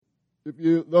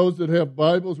Those that have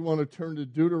Bibles want to turn to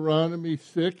Deuteronomy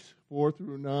 6, 4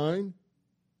 through 9.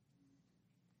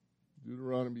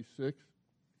 Deuteronomy 6,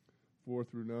 4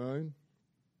 through 9.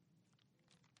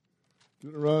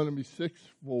 Deuteronomy 6,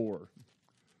 4.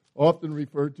 Often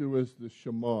referred to as the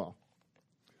Shema.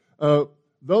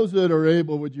 Those that are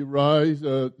able, would you rise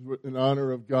in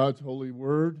honor of God's holy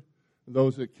word?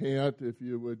 Those that can't, if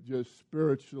you would just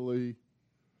spiritually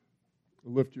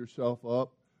lift yourself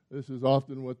up. This is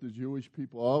often what the Jewish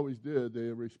people always did. They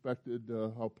respected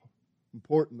how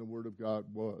important the Word of God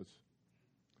was.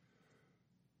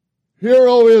 Hear,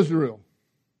 O Israel,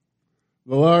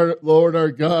 the Lord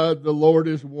our God, the Lord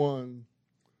is one.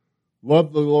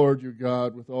 Love the Lord your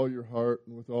God with all your heart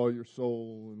and with all your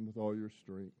soul and with all your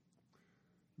strength.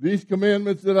 These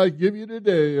commandments that I give you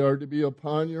today are to be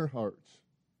upon your hearts.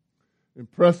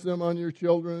 Impress them on your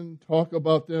children. Talk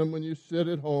about them when you sit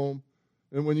at home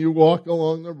and when you walk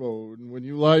along the road and when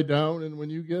you lie down and when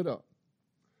you get up.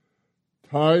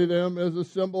 Tie them as a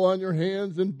symbol on your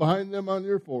hands and bind them on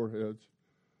your foreheads.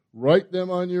 Write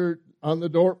them on the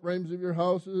door frames of your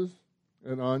houses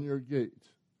and on your gates.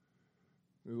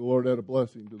 May the Lord add a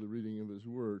blessing to the reading of His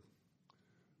Word.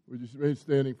 Would you remain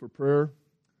standing for prayer?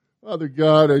 Father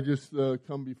God, I just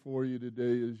come before you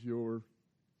today as your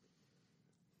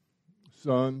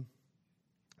son,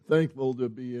 thankful to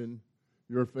be in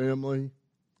your family.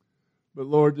 But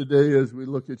Lord, today as we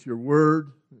look at your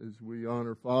word, as we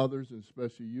honor fathers, and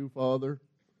especially you, Father,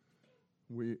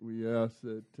 we ask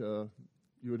that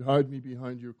you would hide me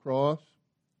behind your cross.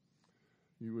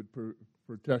 You would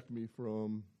protect me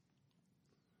from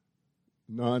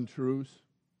non-truths.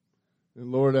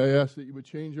 And Lord, I ask that you would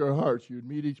change our hearts. You would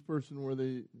meet each person where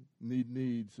they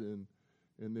needs, and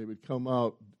they would come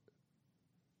out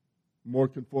more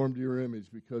conformed to your image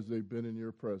because they've been in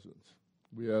your presence.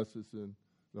 We ask this in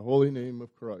the holy name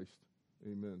of Christ.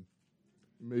 Amen.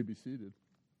 You may be seated.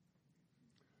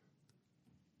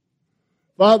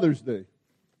 Father's Day.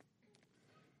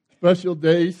 Special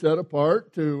day set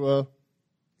apart to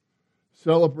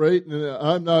celebrate. And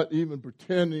I'm not even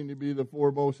pretending to be the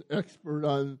foremost expert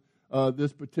on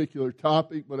this particular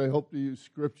topic, but I hope to use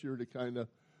Scripture to kind of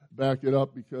back it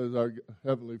up because our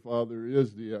Heavenly Father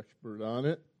is the expert on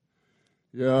it.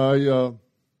 Yeah,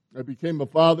 I became a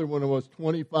father when I was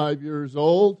 25 years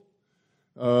old.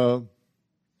 Went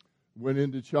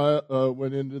into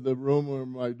the room where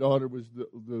my daughter was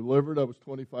delivered. I was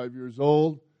 25 years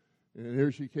old, and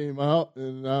here she came out.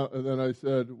 And then I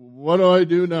said, "What do I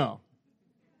do now?"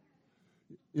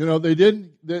 You know,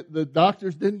 the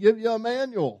doctors didn't give you a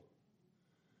manual.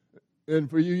 And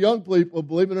for you young people,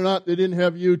 believe it or not, they didn't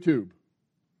have YouTube.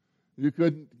 You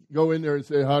couldn't go in there and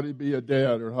say how to be a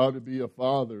dad or how to be a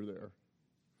father there.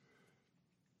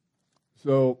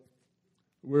 So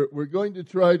we're going to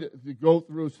try to go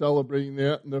through celebrating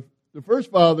that. And the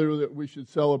first Father that we should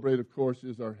celebrate, of course,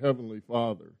 is our Heavenly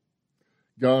Father,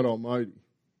 God Almighty.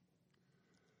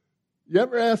 You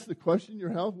ever ask the question in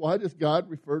your house, why does God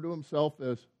refer to Himself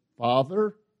as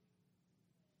Father?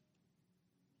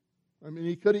 I mean,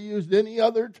 He could have used any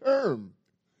other term.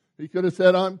 He could have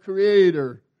said, I'm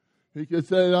Creator. He could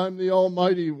say, I'm the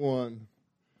Almighty One.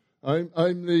 I'm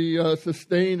the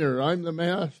Sustainer. I'm the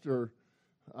Master.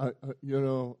 I'm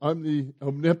the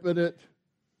omnipotent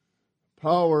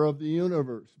power of the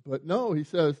universe. But no, He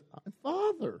says, I'm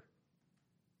Father.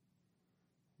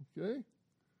 Okay?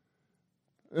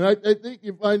 And I think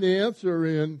you find the answer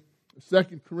in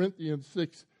 2 Corinthians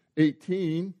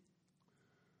 6:18,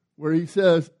 where He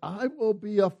says, I will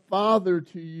be a father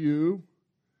to you,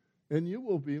 and you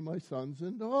will be my sons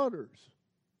and daughters.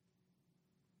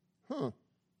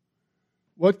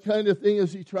 What kind of thing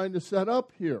is He trying to set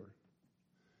up here?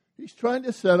 He's trying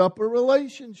to set up a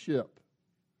relationship.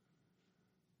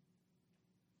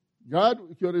 God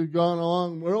could have gone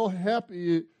along real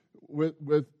happy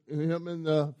with Him and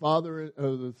the Father,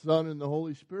 the Son, and the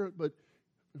Holy Spirit, but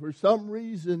for some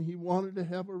reason He wanted to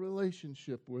have a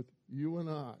relationship with you and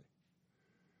I.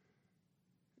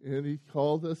 And He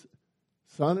called us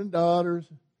son and daughters,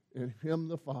 and Him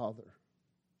the Father.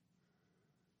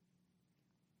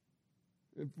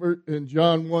 In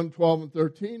John 1:12 and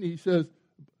 13, He says,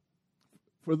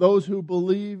 for those who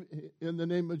believe in the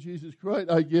name of Jesus Christ,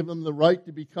 I give them the right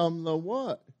to become the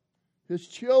what? His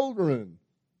children.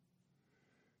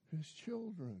 His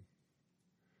children.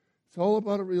 It's all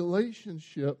about a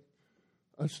relationship,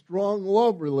 a strong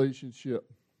love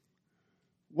relationship.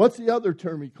 What's the other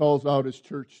term He calls out His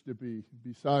church to be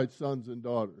besides sons and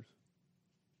daughters?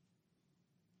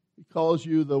 He calls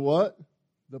you the what?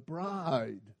 The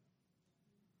bride.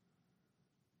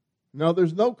 Now,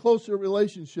 there's no closer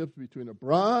relationships between a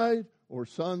bride or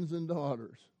sons and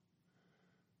daughters.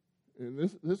 And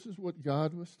this is what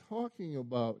God was talking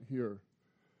about here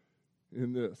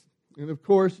in this. And of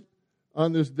course,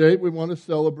 on this date, we want to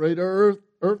celebrate our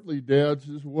earthly dads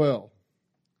as well.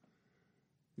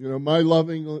 You know, my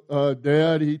loving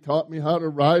dad, he taught me how to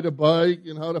ride a bike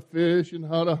and how to fish and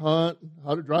how to hunt,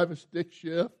 how to drive a stick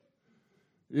shift,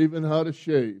 even how to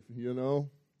shave, you know.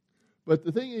 But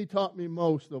the thing he taught me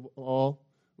most of all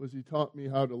was he taught me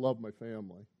how to love my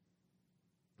family.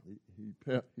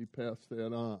 He passed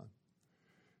that on.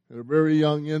 At a very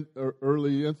young,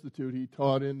 early institute, he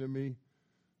taught into me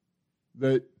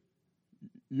that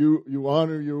you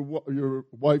honor your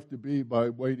wife to be by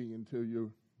waiting until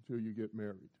you get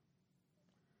married.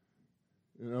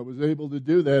 And I was able to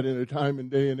do that in a time and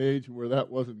day and age where that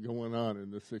wasn't going on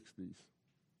in the 60s.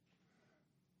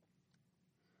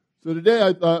 So today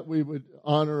I thought we would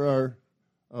honor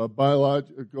our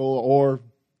biological, or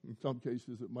in some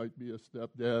cases it might be a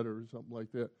stepdad or something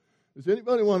like that. Does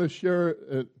anybody want to share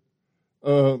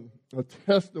a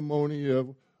testimony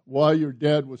of why your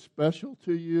dad was special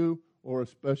to you or a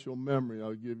special memory?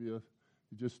 I'll give you,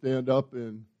 you just stand up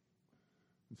and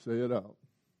say it out.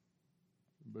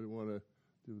 Anybody want to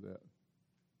do that?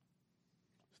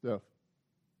 Steph.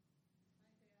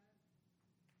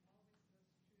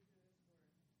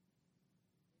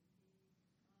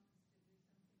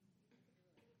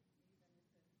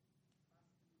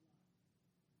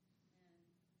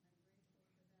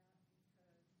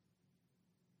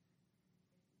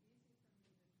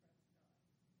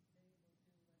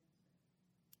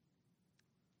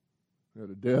 I had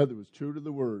a dad that was true to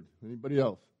the word. Anybody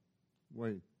else?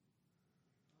 Wayne.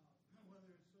 Well,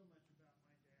 there's so much about my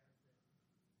dad that I could talk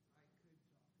about,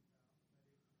 but it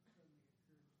suddenly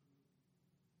occurred to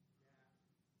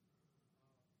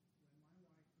me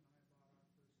that when my wife and I bought our first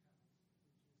house, which is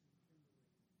in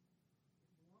Kimberly,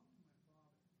 it belonged to my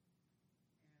father, and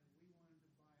we wanted to buy a house. We tried to buy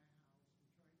it in another place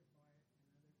in Twin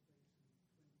Falls,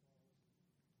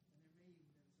 and there may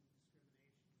even been some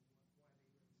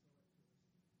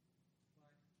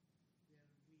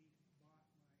discrimination in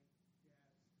why they wouldn't sell it to us. But then we bought my dad's house in Kimberly. And he said,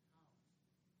 well, we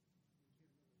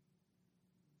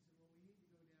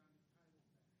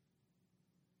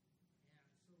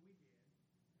need to go down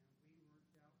to title back.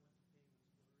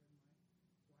 And so we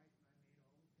did.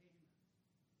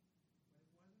 And we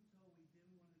worked out what the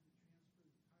payments were.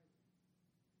 And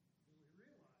my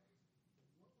wife and I made all the payments. But it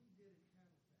wasn't until we then wanted to transfer the title that we realized that what we did at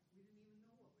title back, we didn't even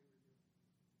know what we were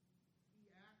doing.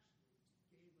 He actually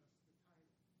gave us the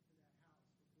title to that house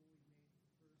before we made the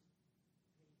first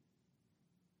payment, because he trusted us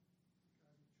so much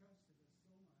and loved us so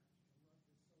much.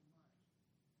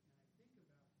 And I think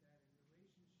about that in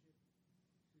relationship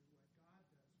to what God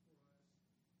does for us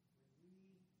when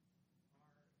we accept him,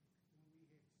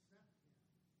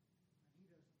 and he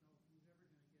doesn't know if he's ever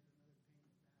going to get another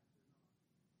payment back or not.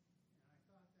 And I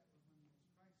thought that was one of the most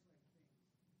Christ-like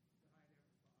things that I'd ever thought of, and that was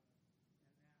the kind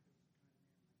of man my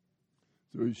dad was.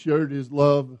 So he shared his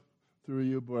love through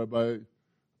you by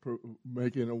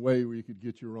making a way where you could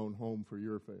get your own home for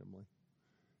your family.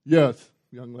 Yes,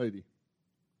 young lady.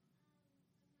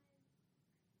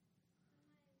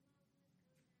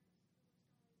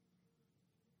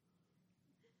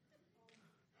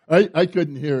 I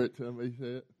couldn't hear it. Somebody say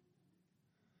it.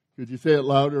 Could you say it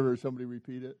louder or somebody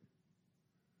repeat it?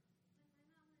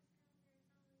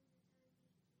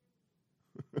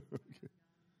 Okay.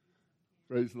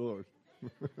 Praise the Lord.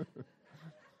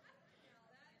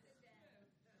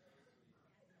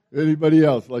 Anybody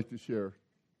else like to share?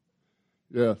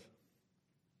 Yes.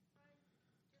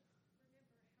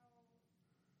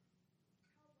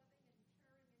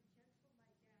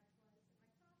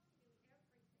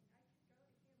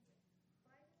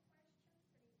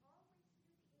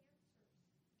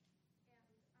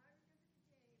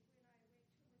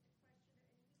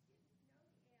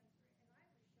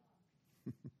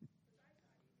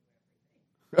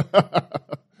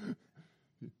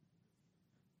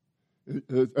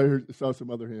 I saw some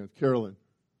other hands. Carolyn.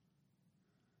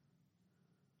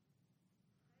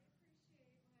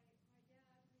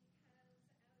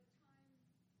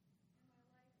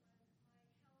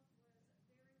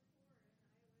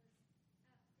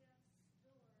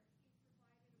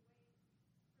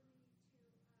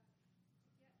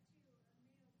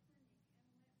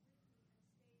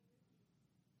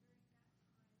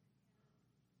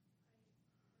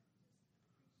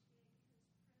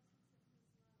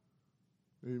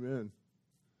 Amen.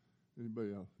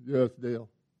 Anybody else? Yes, Dale.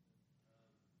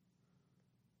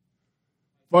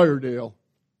 Fire Dale.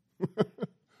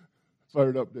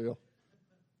 Fired up, Dale.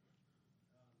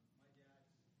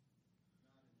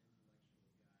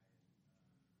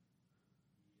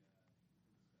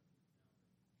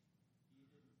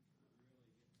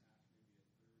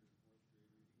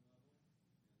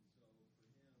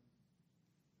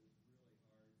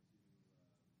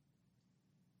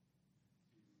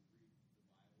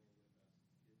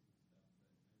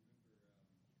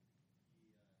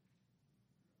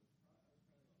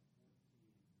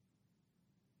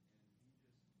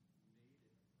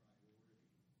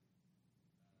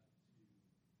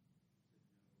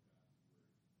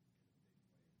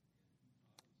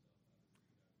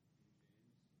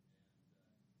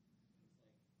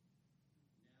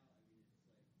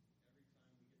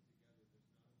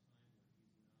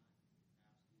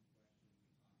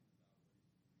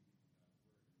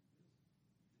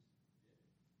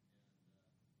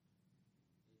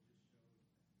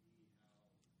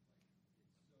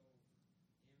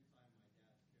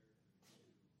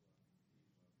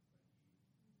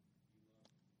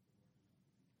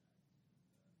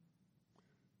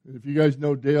 And if you guys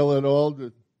know Dale at all,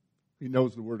 he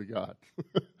knows the Word of God.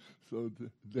 So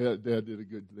Dad did a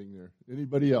good thing there.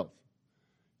 Anybody else?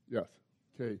 Yes.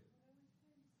 Okay.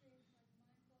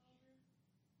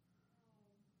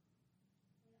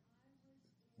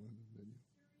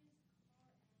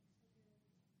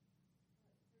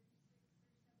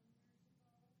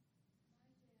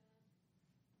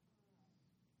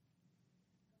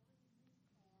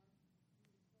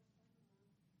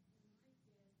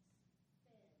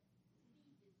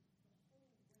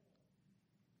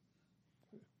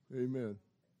 Amen.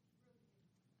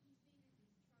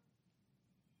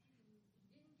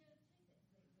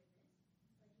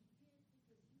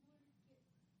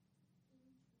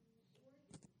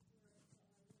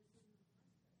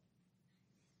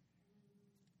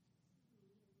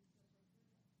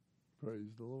 Praise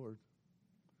the Lord.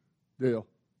 Dale.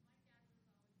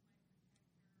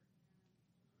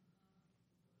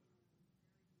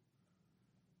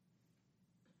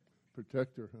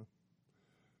 Protector,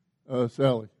 huh?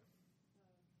 Sally.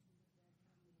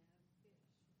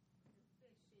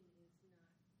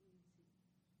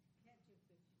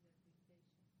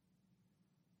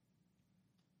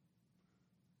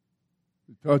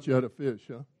 He taught you how to fish,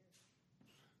 huh?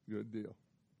 Good deal.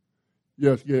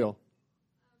 Yes, Gail.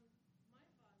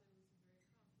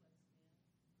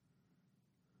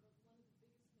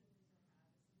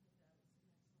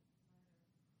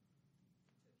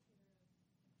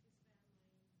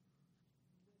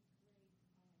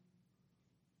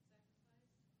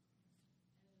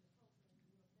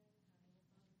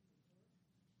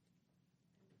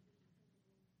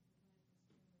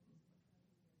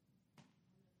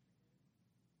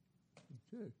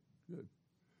 Okay, good.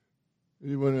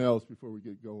 Anyone else before we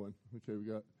get going? Okay, we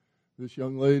got this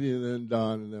young lady and then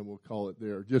Don, and then we'll call it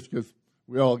there. Just because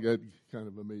we all get kind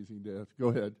of amazing dads. Go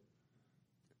ahead.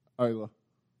 Isla.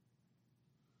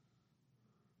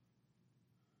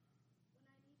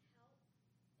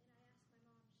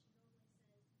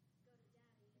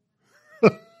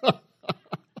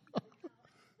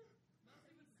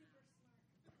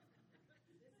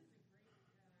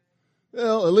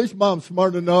 Well, at least Mom's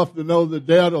smart enough to know that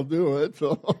Dad will do it.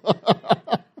 So,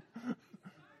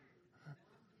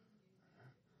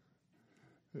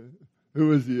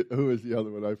 who is the other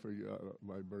one? I forgot.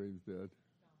 My brain's dead.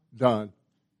 Don.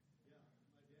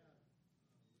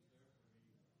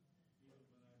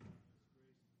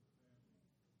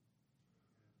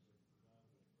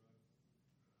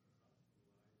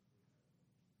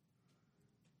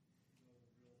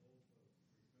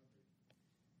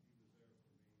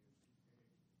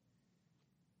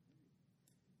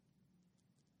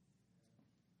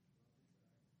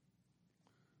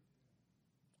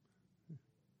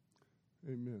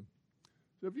 Amen.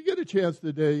 So if you get a chance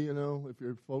today, if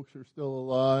your folks are still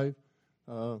alive,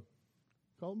 call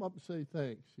them up and say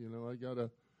thanks. I got a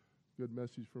good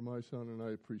message for my son, and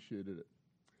I appreciated it.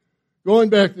 Going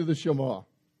back to the Shema,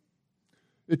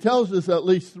 it tells us at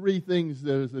least three things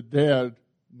that as a dad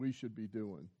we should be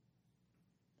doing.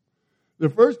 The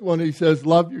first one, he says,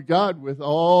 love your God with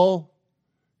all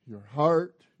your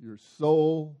heart, your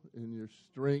soul, and your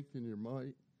strength and your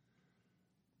might.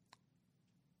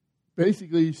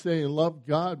 Basically, he's saying love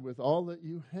God with all that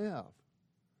you have.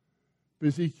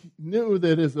 Because he knew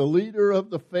that as a leader of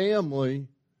the family,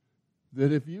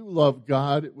 that if you love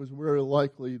God, it was very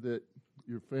likely that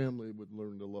your family would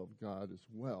learn to love God as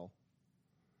well.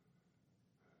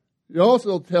 He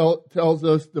also tells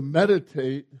us to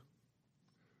meditate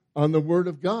on the Word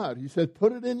of God. He said,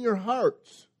 put it in your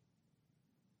hearts.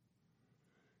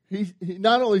 He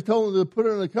not only told them to put it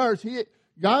in the hearts,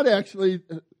 God actually...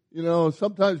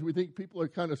 sometimes we think people are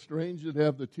kind of strange that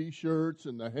have the T-shirts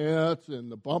and the hats and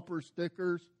the bumper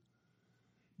stickers.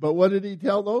 But what did he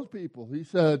tell those people? He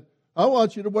said, I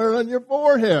want you to wear it on your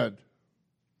forehead.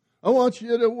 I want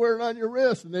you to wear it on your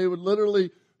wrist. And they would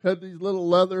literally have these little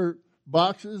leather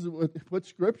boxes that would put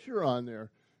Scripture on there.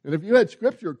 And if you had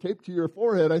Scripture taped to your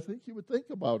forehead, I think you would think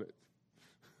about it.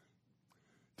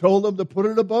 Told them to put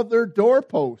it above their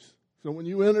doorposts. So when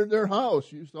you entered their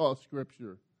house, you saw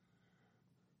Scripture.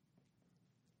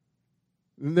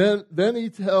 And then he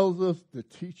tells us to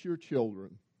teach your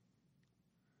children.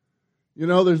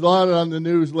 There's a lot on the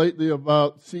news lately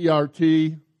about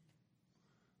CRT.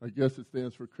 I guess it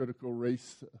stands for critical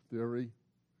race theory.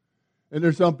 And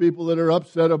there's some people that are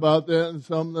upset about that and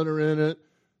some that are in it.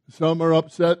 Some are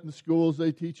upset in schools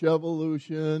they teach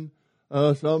evolution.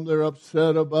 Some they're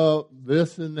upset about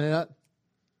this and that.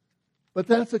 But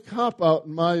that's a cop-out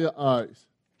in my eyes.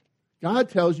 God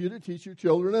tells you to teach your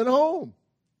children at home.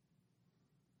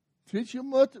 Teach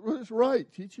them what is right.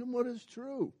 Teach them what is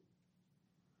true.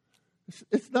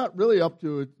 it's not really up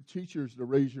to teachers to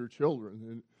raise your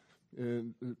children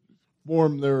and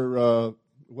form their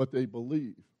what they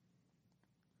believe.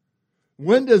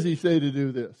 When does he say to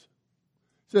do this?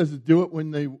 He says to do it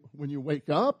when you wake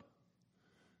up.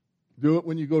 Do it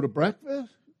when you go to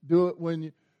breakfast. Do it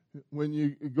when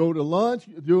you go to lunch.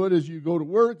 Do it as you go to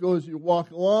work. Go as you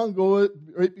walk along. Go it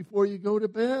right before you go to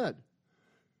bed.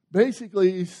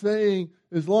 Basically, he's saying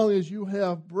as long as you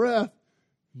have breath,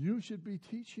 you should be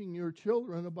teaching your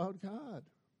children about God.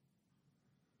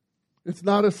 It's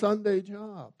not a Sunday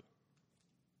job.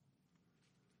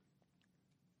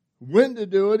 When to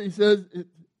do it, he says,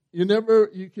 you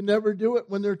can never do it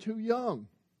when they're too young.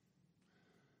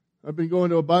 I've been going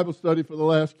to a Bible study for the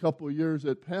last couple of years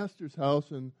at Pastor's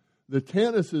house, and the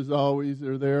Tannises always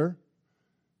are there.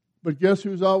 But guess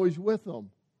who's always with them?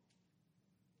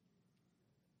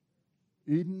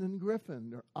 Eden and Griffin.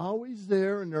 They're always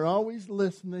there, and they're always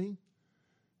listening.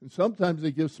 And sometimes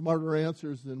they give smarter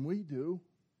answers than we do.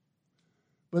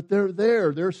 But they're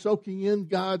there. They're soaking in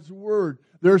God's Word.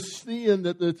 They're seeing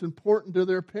that it's important to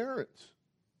their parents.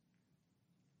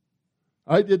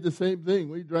 I did the same thing.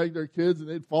 We dragged our kids, and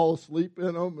they'd fall asleep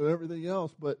in them and everything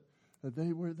else, but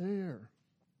they were there.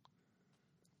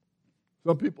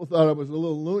 Some people thought I was a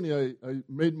little loony. I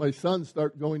made my son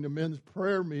start going to men's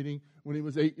prayer meeting when he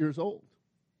was 8 years old.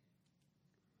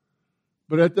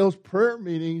 But at those prayer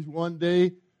meetings, one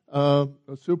day, a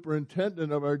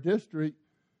superintendent of our district,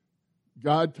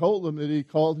 God told him that he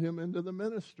called him into the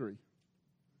ministry.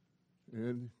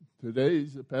 And today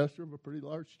he's the pastor of a pretty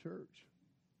large church.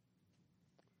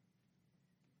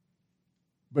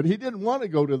 But he didn't want to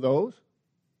go to those.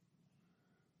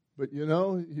 But,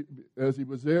 as he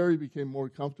was there, he became more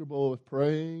comfortable with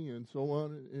praying and so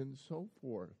on and so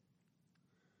forth.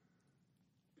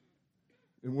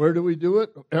 And where do we do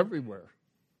it? Everywhere.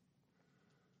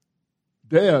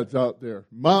 Dads out there,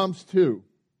 moms too.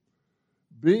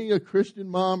 Being a Christian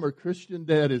mom or Christian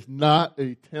dad is not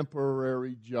a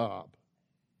temporary job.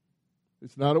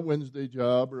 It's not a Wednesday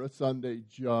job or a Sunday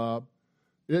job.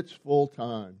 It's full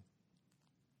time.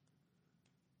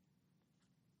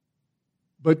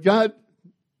 But God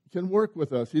can work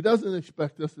with us. He doesn't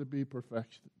expect us to be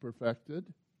perfected.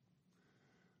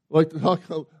 I'd like to talk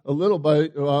a little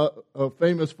bit about a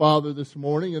famous father this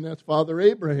morning, and that's Father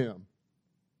Abraham.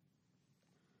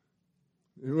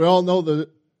 We all know the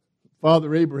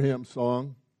Father Abraham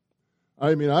song.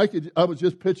 I mean, I was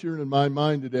just picturing in my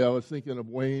mind today, I was thinking of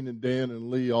Wayne and Dan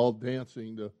and Lee all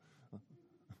dancing to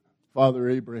Father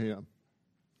Abraham.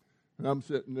 And I'm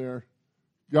sitting there.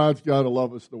 God's got to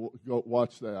love us to go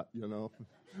watch that,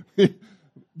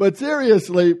 But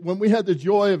seriously, when we had the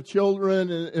joy of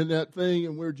children and that thing,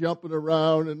 and we're jumping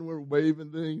around and we're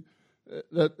waving things,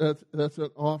 that's an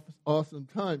awesome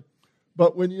time.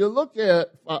 But when you look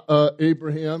at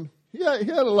Abraham, he had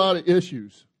a lot of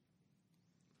issues.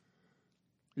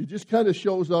 He just kind of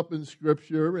shows up in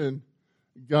Scripture, and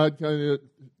God kind of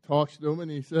talks to him,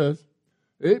 and he says,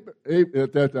 at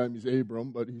that time he's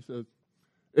Abram, but he says,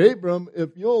 Abram,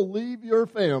 if you'll leave your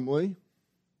family,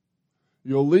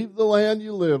 you'll leave the land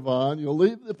you live on, you'll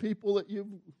leave the people that you've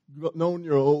known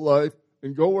your whole life,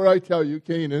 and go where I tell you,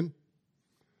 Canaan,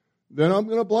 then I'm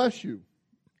going to bless you.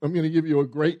 I'm going to give you a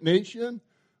great nation.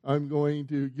 I'm going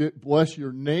to bless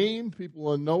your name. People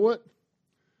will know it.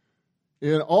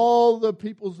 And all the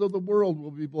peoples of the world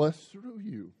will be blessed through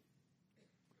you.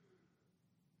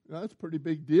 Now, that's a pretty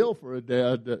big deal for a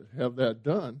dad to have that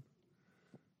done.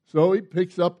 So he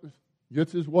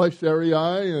gets his wife Sarai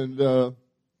and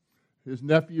his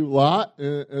nephew Lot,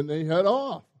 and they head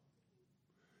off.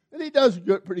 And he does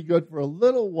pretty good for a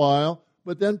little while,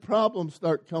 but then problems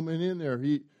start coming in there.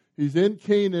 He's in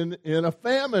Canaan, and a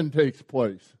famine takes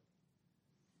place,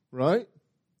 right?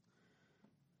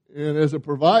 And as a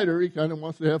provider, he kind of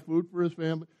wants to have food for his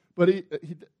family, but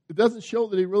it doesn't show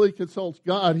that he really consults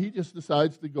God. He just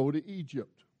decides to go to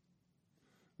Egypt,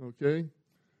 okay?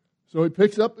 So he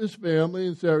picks up his family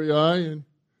and Sarai, and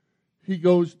he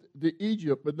goes to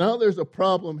Egypt. But now there's a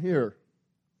problem here.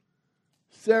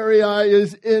 Sarai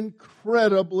is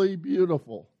incredibly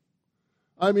beautiful.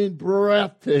 I mean,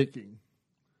 breathtaking.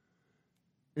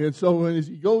 And so as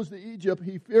he goes to Egypt,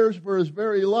 he fears for his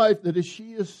very life that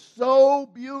she is so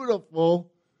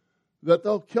beautiful that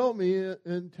they'll kill me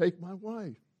and take my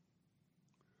wife.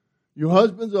 You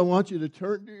husbands, I want you to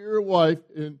turn to your wife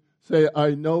and say,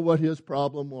 I know what his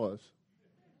problem was.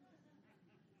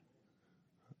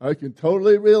 I can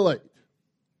totally relate.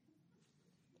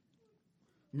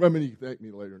 Women, you can thank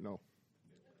me later, no.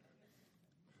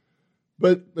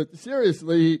 But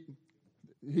seriously,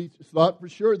 he thought for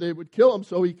sure they would kill him,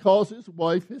 so he calls his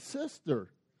wife his sister.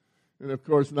 And of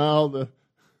course now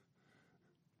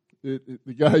the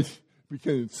guy's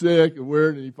becoming sick and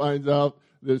weird, and he finds out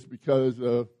that it's because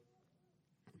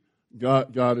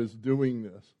God is doing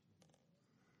this.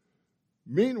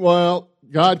 Meanwhile,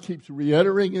 God keeps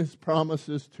reiterating his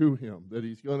promises to him, that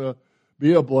he's going to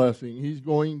be a blessing. He's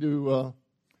going to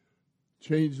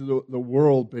change the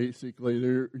world,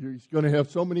 basically. He's going to have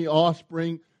so many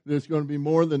offspring that it's going to be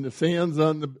more than the sands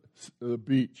on the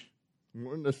beach,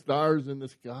 more than the stars in the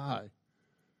sky.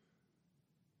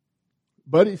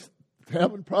 But he's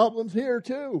having problems here,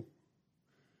 too.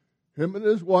 Him and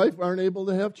his wife aren't able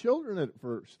to have children at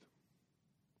first.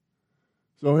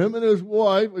 So him and his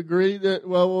wife agree that,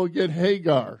 well, we'll get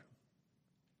Hagar,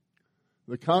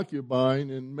 the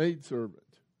concubine and maidservant.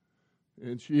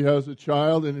 And she has a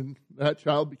child, and that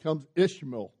child becomes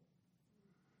Ishmael.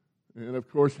 And, of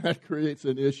course, that creates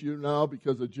an issue now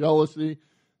because of jealousy.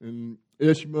 And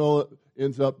Ishmael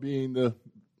ends up being the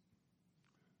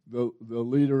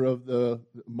leader of the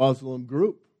Muslim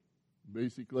group,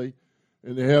 basically.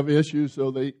 And they have issues,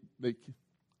 so they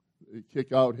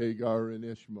kick out Hagar and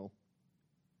Ishmael.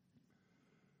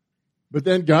 But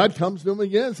then God comes to him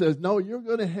again and says, no, you're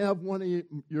going to have one of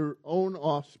your own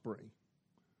offspring.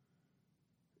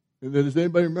 And then does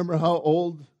anybody remember how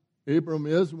old Abram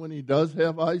is when he does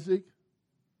have Isaac?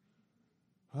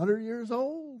 100 years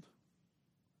old.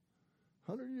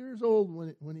 100 years old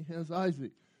when he has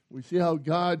Isaac. We see how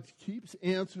God keeps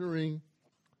answering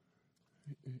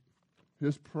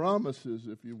his promises,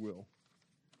 if you will.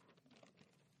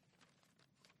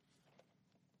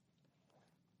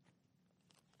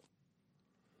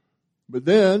 But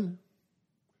then,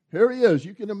 here he is.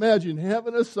 You can imagine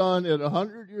having a son at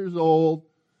 100 years old,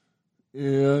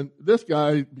 and this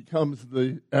guy becomes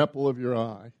the apple of your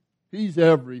eye. He's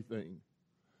everything.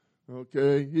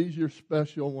 Okay? He's your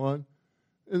special one.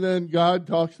 And then God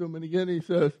talks to him, and again he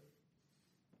says,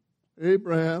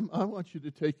 Abraham, I want you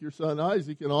to take your son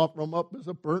Isaac and offer him up as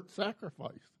a burnt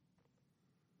sacrifice.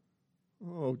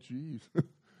 Oh, geez.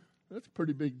 That's a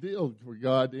pretty big deal for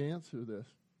God to answer this.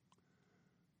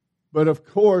 But of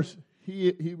course,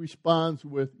 he responds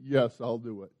with, yes, I'll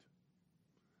do it.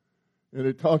 And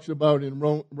it talks about in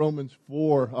Romans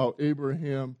 4 how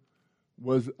Abraham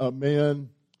was a man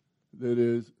that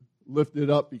is lifted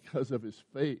up because of his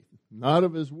faith, not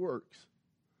of his works,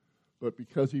 but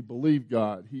because he believed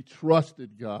God. He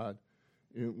trusted God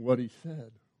in what he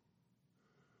said.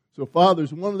 So,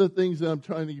 fathers, one of the things that I'm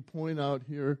trying to point out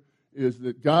here is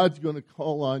that God's going to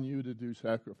call on you to do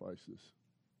sacrifices.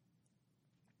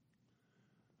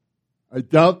 I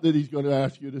doubt that he's going to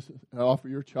ask you to offer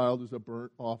your child as a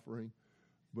burnt offering,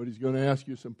 but he's going to ask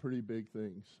you some pretty big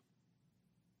things.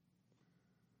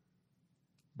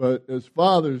 But as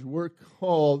fathers, we're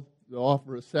called to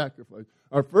offer a sacrifice.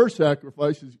 Our first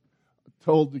sacrifice is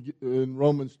told in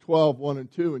Romans 12, 1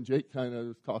 and 2, and Jake kind of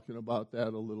was talking about that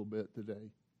a little bit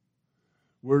today.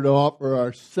 We're to offer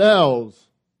ourselves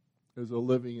as a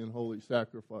living and holy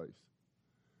sacrifice.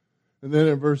 And then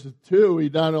in verse 2, he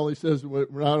not only says we're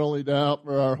not only to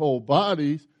offer our whole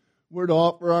bodies, we're to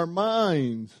offer our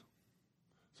minds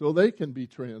so they can be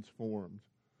transformed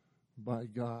by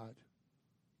God.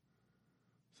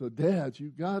 So dads,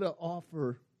 you've got to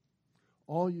offer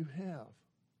all you have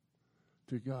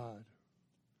to God.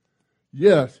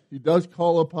 Yes, he does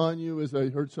call upon you, as I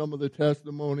heard some of the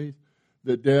testimonies,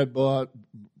 that Dad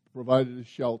provided a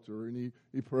shelter, and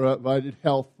he provided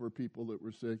health for people that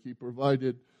were sick. He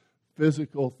provided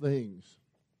physical things.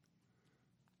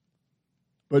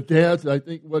 But dads, I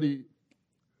think what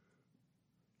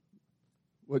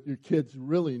your kids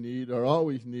really need, or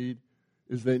always need,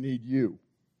 is they need you.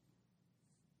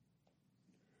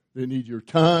 They need your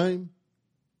time.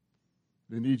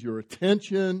 They need your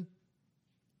attention.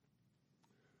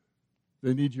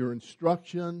 They need your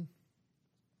instruction.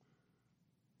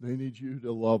 They need you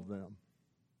to love them.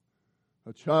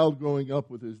 A child growing up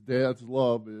with his dad's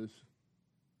love is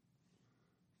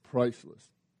priceless.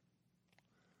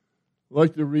 I'd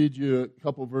like to read you a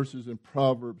couple verses in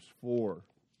Proverbs 4.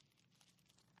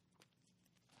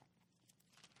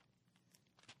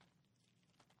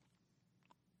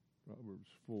 Proverbs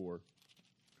 4.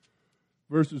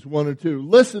 Verses 1 and 2.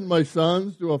 Listen, my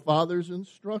sons, to a father's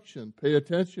instruction. Pay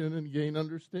attention and gain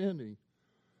understanding.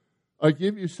 I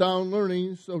give you sound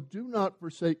learning, so do not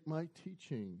forsake my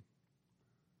teaching.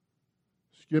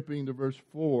 Skipping to verse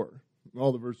 4.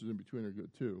 All the verses in between are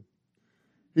good too.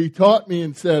 He taught me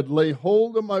and said, lay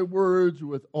hold of my words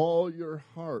with all your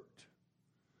heart.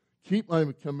 Keep my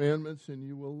commandments and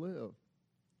you will live.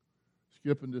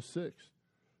 Skipping to 6.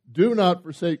 Do not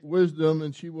forsake wisdom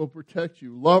and she will protect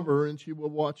you. Love her and she will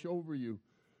watch over you.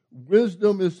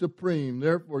 Wisdom is supreme.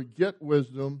 Therefore, get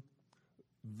wisdom,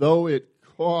 though it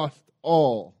cost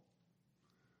all.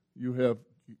 You have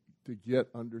to get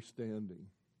understanding.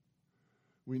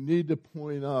 We need to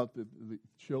point out that the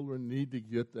children need to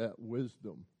get that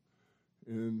wisdom.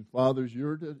 And fathers,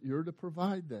 you're to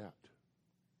provide that.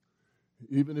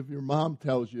 Even if your mom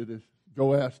tells you to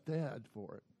go ask dad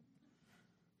for it.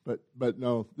 But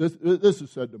no, this is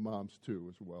said to moms too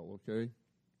as well, okay?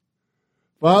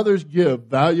 Fathers give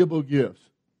valuable gifts.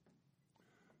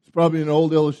 It's probably an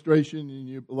old illustration,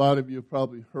 and a lot of you have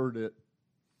probably heard it.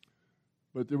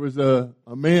 But there was a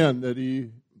man that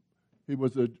he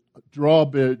was a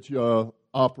drawbridge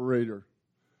operator,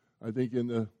 I think in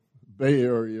the Bay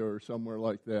Area or somewhere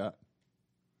like that.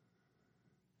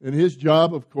 And his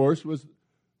job, of course, was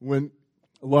when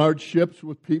large ships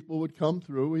with people would come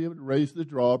through, he would raise the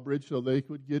drawbridge so they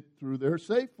could get through there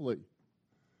safely.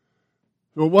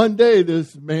 So one day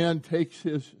this man takes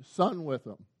his son with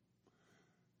him.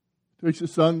 Takes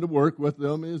his son to work with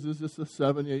him. This is just a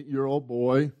 7, 8-year-old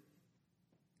boy.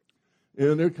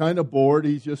 And they're kind of bored.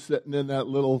 He's just sitting in that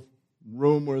little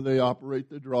room where they operate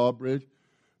the drawbridge.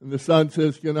 And the son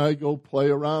says, "Can I go play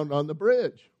around on the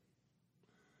bridge?"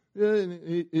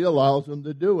 And he allows him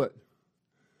to do it.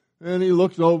 And he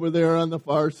looks over there on the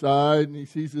far side, and he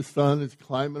sees his son is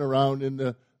climbing around in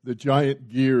the giant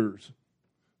gears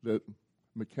that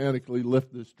mechanically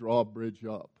lift this drawbridge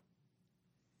up.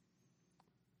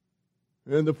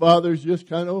 And the father's just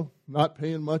kind of not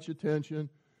paying much attention.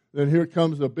 Then here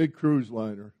comes a big cruise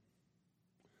liner.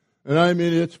 And I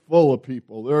mean, it's full of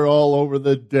people. They're all over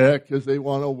the deck because they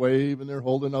want to wave, and they're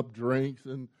holding up drinks,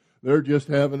 and they're just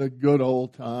having a good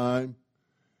old time.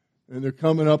 And they're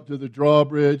coming up to the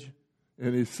drawbridge,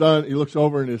 and his son, he looks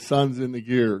over, and his son's in the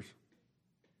gears.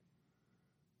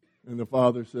 And the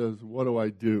father says, "What do I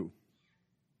do?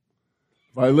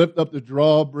 If I lift up the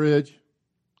drawbridge,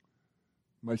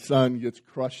 my son gets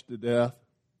crushed to death,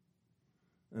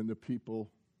 and the people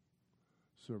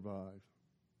survive.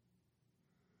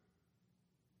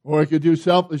 Or I could do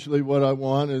selfishly what I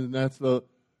want, and that's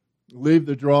leave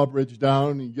the drawbridge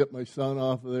down and get my son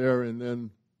off of there, and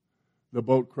then the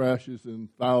boat crashes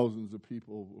and thousands of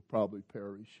people will probably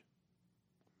perish."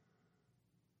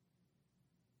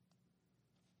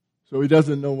 So he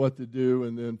doesn't know what to do,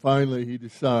 and then finally he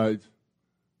decides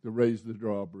to raise the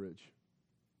drawbridge.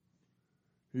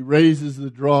 He raises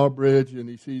the drawbridge, and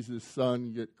he sees his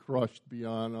son get crushed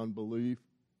beyond unbelief.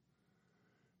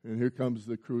 And here comes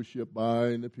the cruise ship by,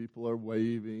 and the people are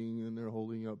waving, and they're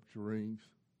holding up drinks.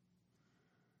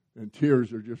 And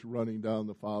tears are just running down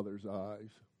the father's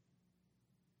eyes.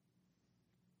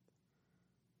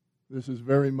 This is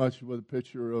very much a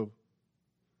picture of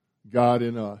God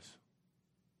in us.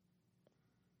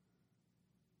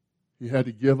 He had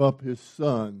to give up his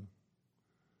son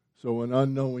so an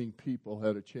unknowing people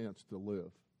had a chance to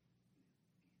live.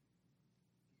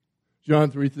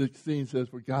 John 3:16 says,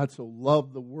 "For God so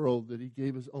loved the world that he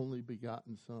gave his only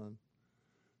begotten Son,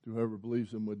 to whoever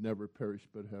believes him would never perish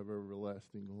but have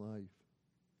everlasting life."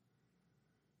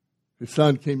 His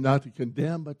Son came not to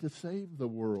condemn but to save the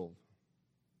world.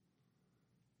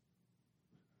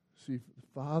 See,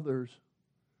 fathers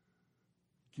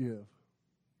give.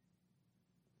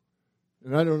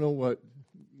 And I don't know what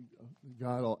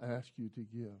God will ask you to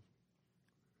give.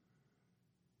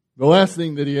 The last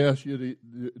thing that he asks you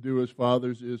to do as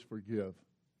fathers is forgive.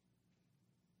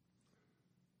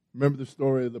 Remember the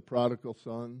story of the prodigal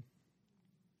son?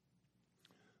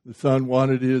 The son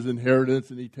wanted his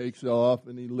inheritance, and he takes off,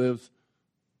 and he lives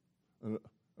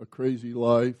a crazy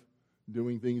life,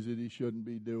 doing things that he shouldn't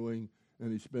be doing,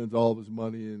 and he spends all of his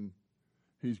money, and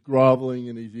he's groveling,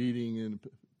 and he's eating in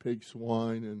pig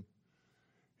swine, and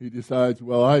he decides,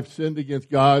 well, I've sinned against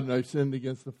God, and I've sinned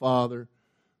against the Father,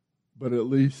 but at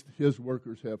least his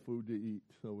workers have food to eat,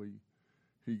 so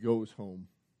he goes home.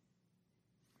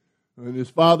 And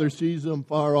his father sees him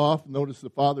far off. Notice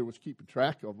the father was keeping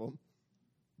track of him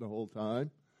the whole time,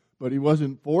 but he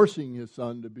wasn't forcing his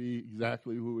son to be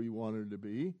exactly who he wanted to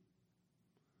be.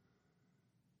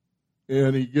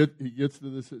 And he gets to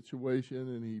the situation,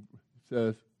 and he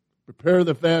says, "Prepare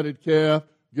the fatted calf,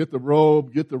 get the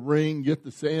robe, get the ring, get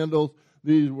the sandals."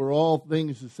 These were all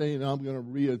things to saying, I'm going to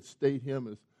reinstate him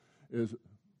as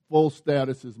full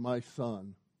status as my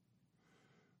son,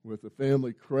 with the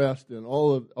family crest and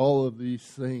all of these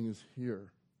things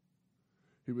here.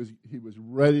 He was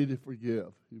ready to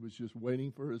forgive. He was just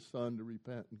waiting for his son to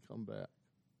repent and come back.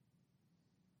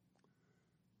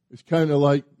 It's kind of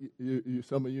like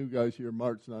some of you guys here,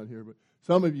 Mark's not here, but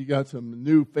some of you got some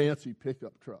new fancy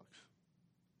pickup trucks.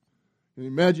 And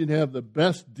imagine you have the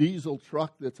best diesel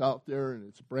truck that's out there, and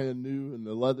it's brand new, and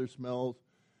the leather smells.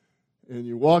 And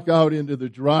you walk out into the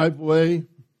driveway,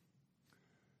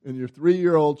 and your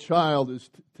 3-year-old child is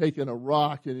taking a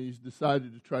rock, and he's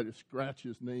decided to try to scratch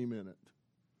his name in it.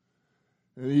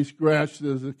 And he scratched,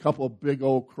 there's a couple of big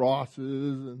old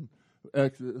crosses and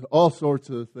X's, all sorts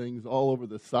of things all over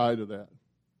the side of that.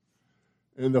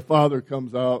 And the father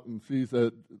comes out and sees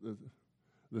that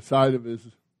the side of his,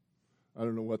 I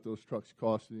don't know what those trucks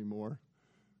cost anymore,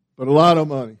 but a lot of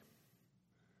money.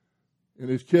 And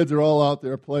his kids are all out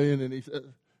there playing, and he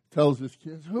tells his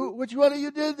kids, which one of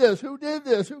you did this? Who did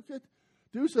this? Who could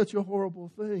do such a horrible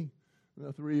thing? And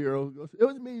the 3-year-old goes, it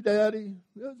was me, Daddy.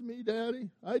 It was me, Daddy.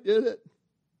 I did it.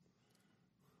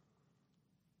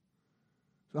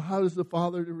 So how does the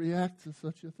father react to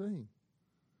such a thing?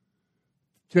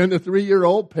 Can the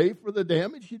 3-year-old pay for the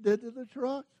damage he did to the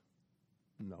truck?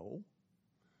 No.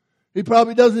 He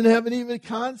probably doesn't have an even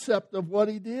concept of what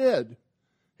he did.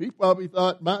 He probably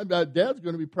thought, my dad's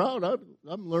going to be proud. I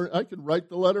can write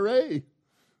the letter A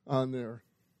on there.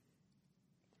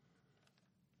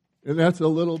 And that's a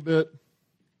lot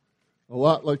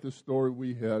like the story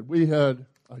we had. We had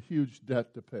a huge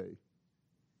debt to pay.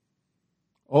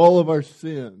 All of our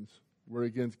sins were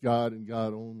against God and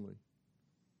God only.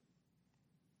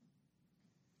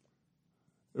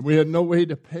 And we had no way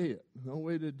to pay it, no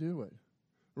way to do it.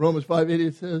 Romans 5:8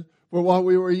 it says, for while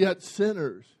we were yet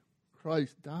sinners,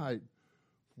 Christ died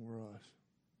for us.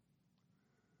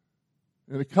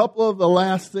 And a couple of the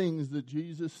last things that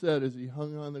Jesus said as he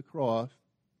hung on the cross,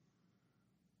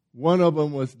 one of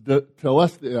them was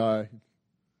telestai.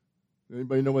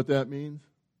 Anybody know what that means?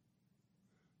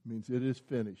 It means it is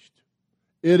finished.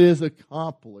 It is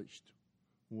accomplished,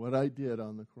 what I did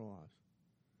on the cross.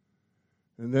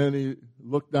 And then he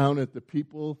looked down at the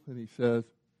people and he says,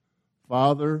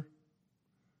 Father,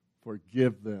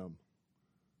 forgive them,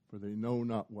 for they know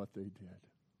not what they did.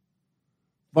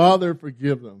 Father,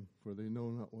 forgive them, for they know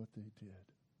not what they did.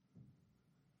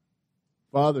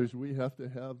 Fathers, we have to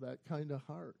have that kind of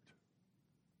heart.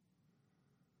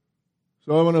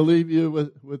 So I want to leave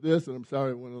you with this, and I'm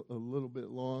sorry it went a little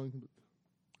bit long. But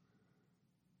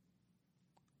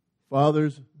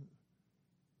fathers,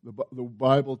 the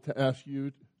Bible asks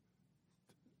you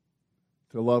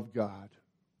to love God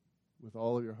with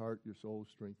all of your heart, your soul,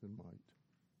 strength, and might.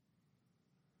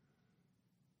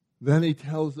 Then he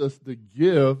tells us to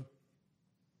give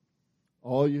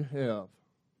all you have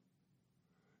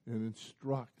and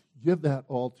instruct. Give that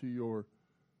all to your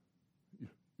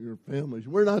families.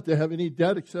 We're not to have any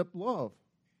debt except love.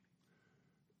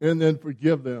 And then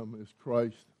forgive them as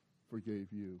Christ forgave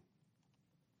you.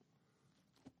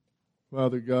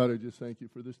 Father God, I just thank you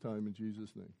for this time in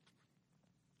Jesus' name.